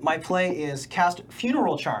then my play is cast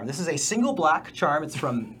Funeral Charm. This is a single black charm. It's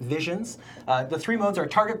from Visions. The 3 modes are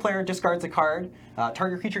target player discards a card,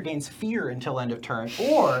 target creature gains fear until end of turn,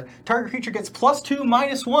 or target creature gets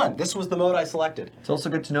 +2/-1. This was the mode I selected. It's also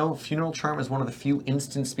good to know Funeral Charm is one of the few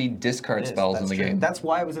instant speed discard It is, spells in that's the true. game. That's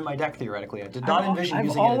why it was in my deck theoretically. I did not envision I've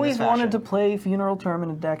using it in always this wanted to fashion. play Funeral Charm in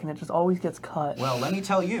a deck, and it just always gets cut. Well, let me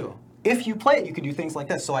tell you. If you play it, you can do things like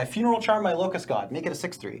this. So I Funeral Charm my Locust God, make it a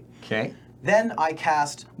 6/3. Okay. Then I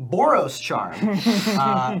cast Boros Charm,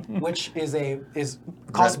 which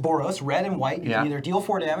costs Boros, red and white. You Yeah. can either deal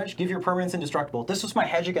 4 damage, give your permanents indestructible. This was my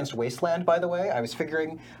hedge against Wasteland, by the way. I was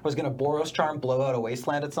figuring I was going to Boros Charm blow out a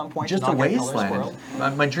Wasteland at some point. to Just a not get Color wasteland.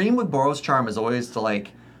 Squirrel. My dream with Boros Charm is always to like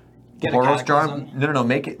Get a Boros Charm. Cataclysm. No,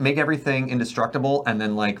 make everything indestructible, and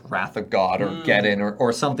then like Wrath of God or Get In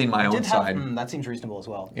or something my own Did have, side. that seems reasonable as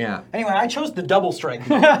well. Yeah. Anyway, I chose the double strike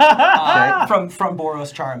from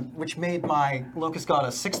Boros Charm, which made my Locust God a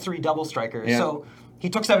 6/3 double striker. Yeah. So he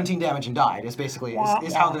took 17 damage and died. Is basically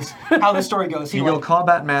is how this story goes. He You go like,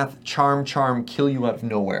 combat math, charm, kill you out of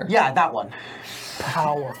nowhere. yeah, that one.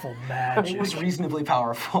 Powerful It magic. was reasonably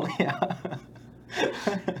powerful. Yeah.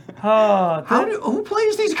 Who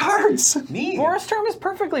plays these cards? Me. Boros Charm is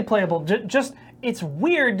perfectly playable. Just it's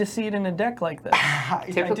weird to see it in a deck like this.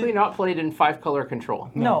 Typically not played in 5-color control.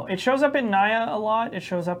 No, it shows up in Naya a lot. It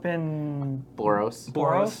shows up in Boros.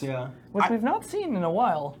 Boros, yeah. which we've not seen in a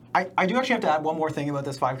while. I do actually have to add one more thing about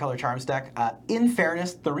this 5-color charms deck. In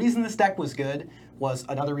fairness, the reason this deck was good was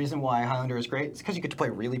another reason why Highlander is great. It's because you get to play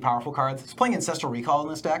really powerful cards. It's playing Ancestral Recall in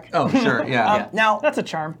this deck. Oh, sure, yeah. Now, That's a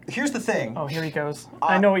charm. here's the thing. Oh, here he goes.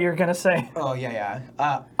 I know what you're gonna say. Oh yeah.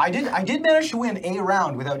 I did manage to win a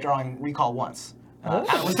round without drawing recall once. And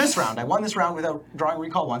it was this round. I won this round without drawing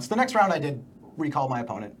recall once. The next round I did recall my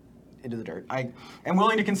opponent into the dirt. I am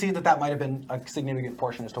willing to concede that might have been a significant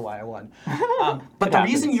portion as to why I won. But the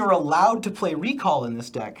reason you're allowed to play recall in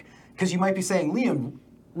this deck, because you might be saying, Liam,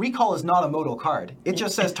 recall is not a modal card. It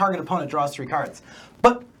just says target opponent draws 3 cards.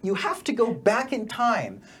 But you have to go back in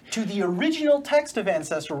time to the original text of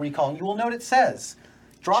Ancestral Recall, and you will note it says,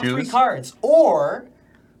 draw 3 Choose. cards, or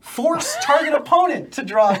force target opponent to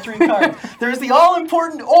draw 3 cards. There's the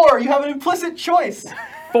all-important or. You have an implicit choice.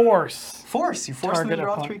 Force. Force. You force them to Target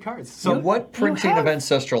draw opponent. 3 cards. So So, what printing have- of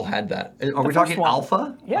Ancestral had that? Are we first talking one.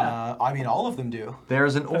 alpha? Yeah. I mean, all of them do.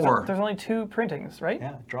 There's an or. There's only 2 printings, right?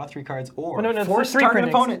 Yeah, draw 3 cards, or Well, no, force 3 target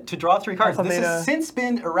printings. opponent to draw 3 cards. Alpha, This beta. has since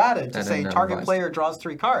been errated to And say then target revised. player draws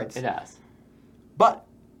 3 cards. It has. But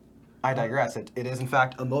I digress. It is in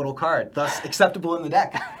fact a modal card, thus acceptable in the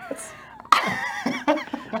deck.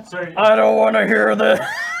 Sorry. I don't want to hear this.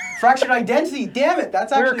 Fractured identity. Damn it!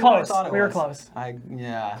 That's We were actually what I close. thought it We were was. close.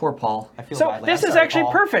 Yeah. Poor Paul. I feel So badly. this I'm is sorry, actually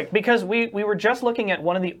Paul. perfect because we were just looking at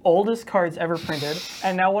one of the oldest cards ever printed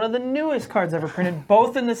and now one of the newest cards ever printed,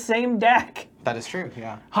 both in the same deck. That is true.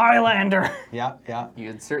 Yeah. Highlander. Yeah.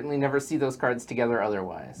 You'd certainly never see those cards together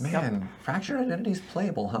otherwise. Man, Fractured Identity's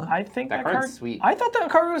playable, huh? I think That that, card's card. sweet. I thought that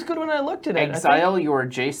card was good when I looked at it. Exile your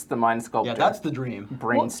Jace the Mind Sculptor. Yeah. That's the dream.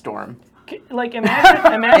 Brainstorm. Like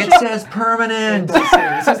imagine It says permanent!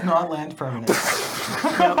 This is not land permanent.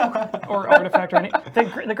 or artifact or any.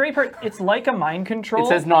 The great part, it's like a mind control. It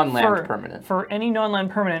says non-land for- permanent. For any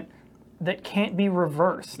non-land permanent that can't be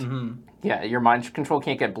reversed. Mm-hmm. Yeah, your mind control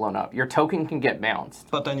can't get blown up. Your token can get bounced.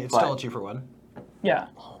 But then it's But- still a 2-for-1. Yeah.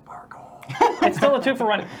 It's still a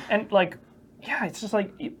 2-for-1. And like, yeah, it's just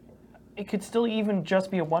like, it could still even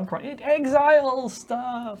just be a 1-for-1. It exiles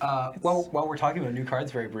stuff. Well, while we're talking about new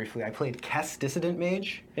cards very briefly, I played Kess Dissident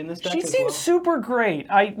Mage in this deck She as seems well. super great.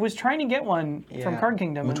 I was trying to get one from Yeah. Card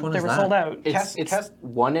Kingdom, Which and one they is were that? sold out. It's Kess-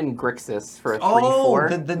 1 in Grixis for a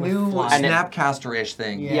 3/4. Oh, the new flying. Snapcaster-ish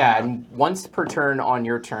thing. Yeah, and once per turn on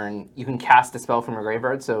your turn, you can cast a spell from your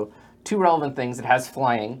graveyard. So 2 relevant things. It has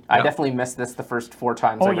flying. I Yep. definitely missed this the first 4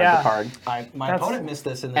 times I read yeah. the card. My That's- opponent missed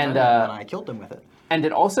this in the And, tournament when I killed him with it. And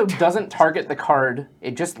it also doesn't target the card.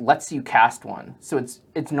 It just lets you cast one. So it's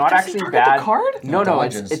not Does it actually target bad. the card? No,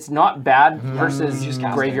 Dodges. it's not bad versus just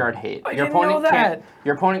cast graveyard hate. I your didn't know opponent that. can't.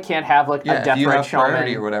 Your opponent can't have like Yeah, a Death if you Red have priority or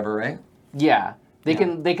Shaman. whatever, right? Yeah, they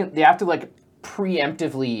have to like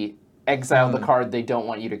preemptively exile the card they don't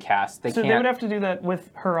want you to cast. They So can't. they would have to do that with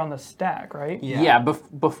her on the stack, right? Yeah,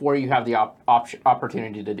 before you have the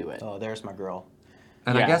opportunity to do it. Oh, there's my girl.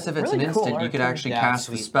 And I Yeah. guess if it's Really an cool instant, you art could too. actually Yeah, cast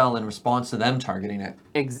the sweet. spell in response to them targeting it.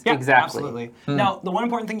 Yeah, Exactly. absolutely. Now, the one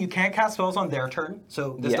important thing, you can't cast spells on their turn,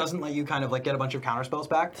 so this Yeah. doesn't let you kind of like get a bunch of counter spells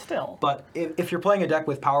back. Still. But if you're playing a deck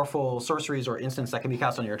with powerful sorceries or instants that can be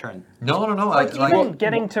cast on your turn, No. Like, even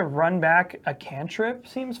getting to run back a cantrip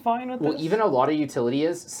seems fine with Well, this. even a lot of utility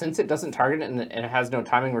is, since it doesn't target it and it has no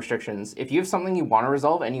timing restrictions, if you have something you want to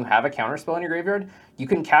resolve and you have a counterspell in your graveyard, you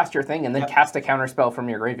can cast your thing and then Yep. cast a counterspell from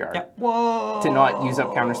your graveyard Yep. Whoa. to not use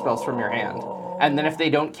up counterspells from your hand. And then if they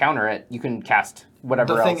don't counter it, you can cast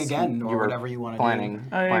whatever The thing else again, you or were whatever you wanna do. planning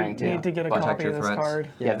I to. need to get a But- copy of this threats. card.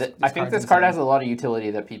 Yeah, this I think card's this card insane. has a lot of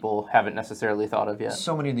utility that people haven't necessarily thought of yet.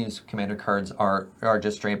 So many of these commander cards are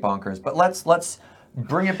just straight bonkers. But let's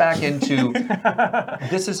bring it back into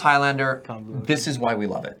this is Highlander. This is why we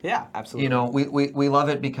love it. yeah, absolutely. You know, we love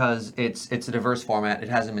it because it's a diverse format. It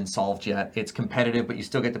hasn't been solved yet. It's competitive, but you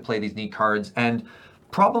still get to play these neat cards. And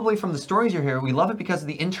probably from the stories you hear, we love it because of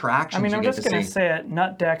the interactions I mean, you I'm get just to going see. to say it.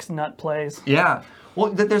 Nut decks, nut plays. Yeah.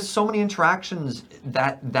 Well, there's so many interactions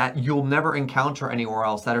that you'll never encounter anywhere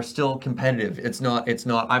else that are still competitive. It's not.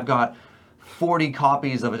 I've got 40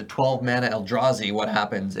 copies of a 12 mana Eldrazi. What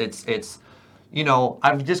happens? It's. You know,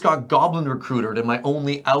 I've just got Goblin Recruiter, and my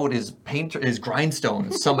only out is Grindstone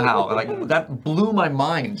somehow. Like that blew my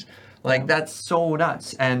mind. Like that's so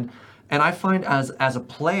nuts. And I find as a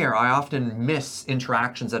player, I often miss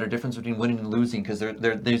interactions that are difference between winning and losing because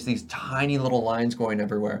there's these tiny little lines going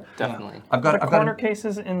everywhere. Definitely. I've got The I've got corner a-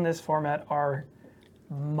 cases in this format are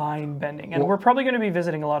mind-bending, and we're probably going to be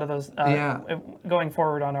visiting a lot of those going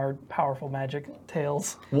forward on our powerful Magic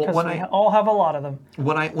tales Well, because when we I- all have a lot of them.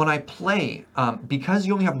 when I play, because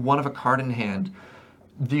you only have one of a card in hand,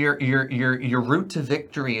 your route to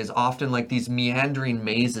victory is often like these meandering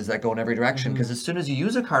mazes that go in every direction. Because as soon as you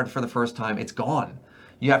use a card for the first time, it's gone.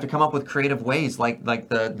 You have to come up with creative ways, like the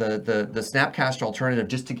Snapcaster alternative,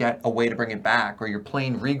 just to get a way to bring it back. Or you're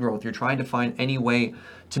playing Regrowth. You're trying to find any way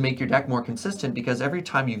to make your deck more consistent. Because every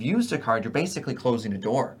time you've used a card, you're basically closing a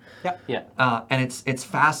door. Yeah. And it's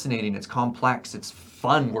fascinating. It's complex. It's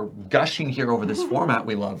fun. We're gushing here over this format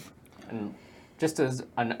we love. And just as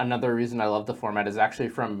another reason I love the format is actually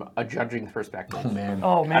from a judging perspective. Oh man.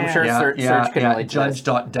 Oh man, I'm sure Serge can relate to this.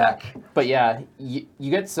 Judge.deck. But yeah, you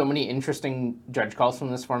get so many interesting judge calls from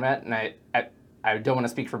this format, and I don't want to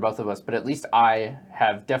speak for both of us, but at least I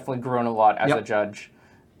have definitely grown a lot as Yep. a judge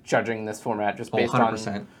judging this format, just Oh, based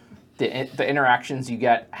 100%. on the interactions you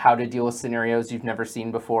get, how to deal with scenarios you've never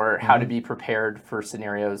seen before, how to be prepared for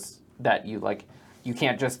scenarios that you like. You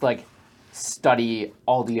can't just like study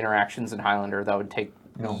all the interactions in Highlander. That would take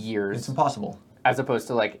No, years. It's impossible. As opposed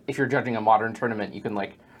to like if you're judging a modern tournament, you can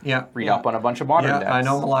like Yeah. read up on a bunch of modern decks. I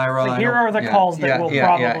know Malira. So I here know- are the calls that will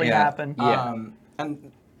probably yeah. happen. Yeah.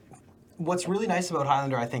 And what's really nice about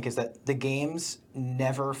Highlander, I think, is that the games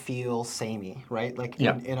never feel samey, right? Like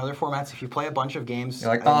Yeah. in other formats, if you play a bunch of games,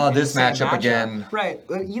 You're like, in "Oh, the this same matchup again." right?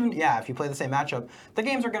 Even if you play the same matchup, the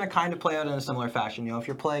games are going to kind of play out in a similar fashion. You know, if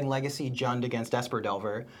you're playing Legacy Jund against Esper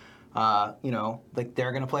Delver, you know, like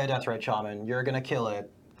they're going to play a Deathrite Shaman, you're going to kill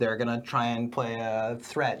it. They're going to try and play a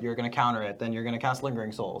threat, you're going to counter it, then you're going to cast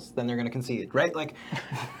Lingering Souls, then they're going to concede, right? Like,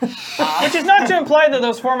 Which is not to imply that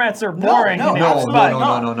those formats are boring. No, in no, any no,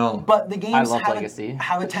 spot. no. But the games love have, Legacy.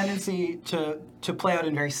 have a tendency to play out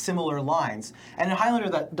in very similar lines. And in Highlander,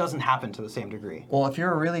 that doesn't happen to the same degree. Well, if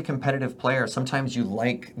you're a really competitive player, sometimes you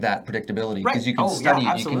like that predictability because Right. you can Oh, yeah, study it, you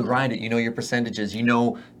can absolutely. grind it, you know your percentages, you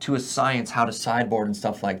know to a science how to sideboard and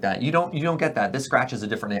stuff like that. You don't get that. This scratches a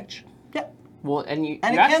different itch. Yeah. Well, and you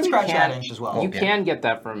And you it can actually scratch that can- inch as well. You Yeah. can get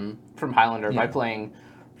that from Highlander by Yeah. playing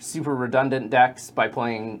super redundant decks, by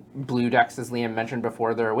playing blue decks, as Liam mentioned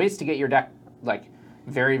before. There are ways to get your deck like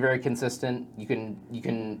very, very consistent. You can,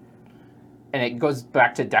 and it goes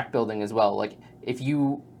back to deck building as well. Like if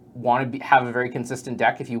you want to have a very consistent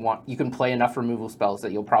deck, you can play enough removal spells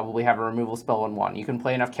that you'll probably have a removal spell on 1. You can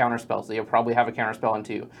play enough counter spells that you'll probably have a counter spell on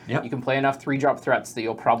 2. Yep. You can play enough 3-drop threats that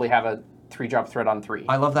you'll probably have a 3-drop threat on 3.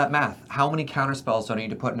 I love that math. How many counter spells do I need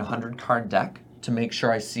to put in a 100-card deck to make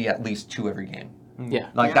sure I see at least 2 every game? Yeah.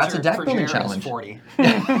 Like The that's a answer deck for building Jared is challenge. 40.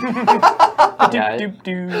 Yeah, Doop,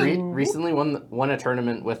 doop. recently won a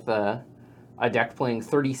tournament with a deck playing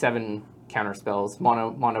 37 counter spells,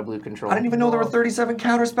 mono blue control. I didn't even know there were 37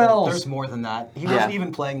 counter spells. There's more than that. He Yeah. wasn't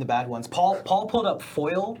even playing the bad ones. Paul pulled up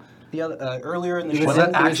Foil the other earlier in the It show. was, Was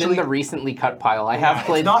in, that it was in actually- the recently cut pile. I Yeah, have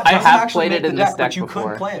played. it's not- I doesn't have actually played make it the in this deck but you before.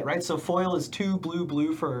 could play it, right? So Foil is 2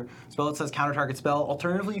 blue for spell that says counter target spell.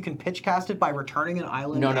 Alternatively, you can pitch cast it by returning an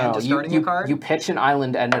island No, and discarding a card you pitch an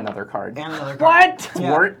island and another card. and another card. What?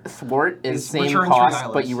 Yeah. Thwart is It's same return 3 cost, but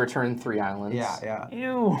islands. you return 3 islands. Yeah.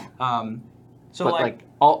 Ew. So but like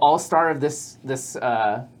all star of this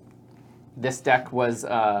deck was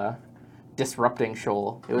Disrupting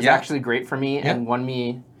Shoal. It was actually great for me and won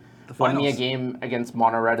me a game against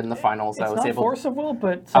Mono Red in the finals. It's not Force of Will,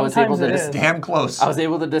 but sometimes it is. Damn close. I was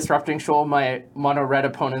able to Disrupting Shoal my Mono Red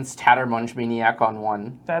opponent's Tattermunch Maniac on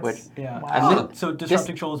 1. That's wow. So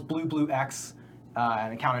Disrupting Shoal is blue X.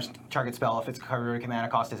 And it counters target spell if its card mana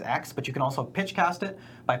cost is X, but you can also pitch cast it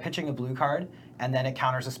by pitching a blue card, and then it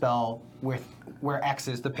counters a spell with where X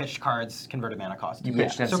is the pitched card's converted mana cost. You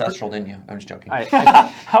pitched Ancestral, didn't you? I'm just joking. How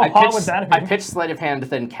hot would that have been? I pitched Sleight of Hand,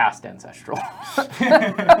 then cast Ancestral.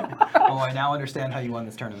 Oh, I now understand how you won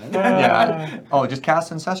this tournament. Yeah. Oh, just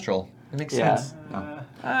cast Ancestral. It makes sense.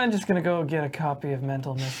 I'm just gonna go get a copy of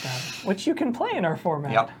Mental Misstep, which you can play in our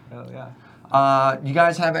format. Yep. Oh, yeah. You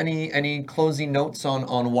guys have any closing notes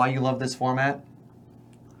on why you love this format?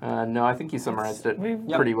 No, I think you summarized it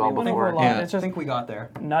pretty well before. I think we got there.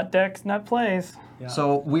 Nut decks, nut plays. Yeah.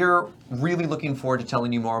 So we're really looking forward to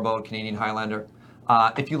telling you more about Canadian Highlander.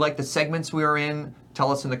 If you like the segments we are in,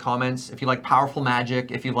 tell us in the comments. If you like Powerful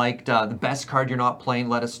Magic, if you liked the best card you're not playing,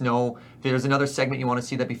 let us know. If there's another segment you want to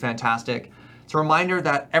see, that'd be fantastic. It's a reminder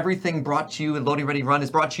that everything brought to you at Loading Ready Run is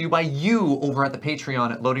brought to you by you over at the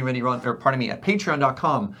Patreon at Loading Ready Run, or pardon me, at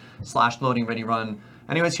patreon.com/Loading Ready Run.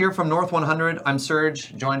 Anyways, here from North 100, I'm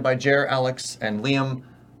Serge, joined by Jer, Alex, and Liam.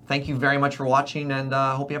 Thank you very much for watching, and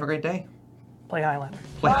hope you have a great day. Play Highlander.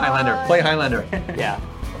 Play Highlander. Play Highlander. Yeah.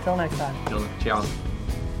 Till next time. Ciao.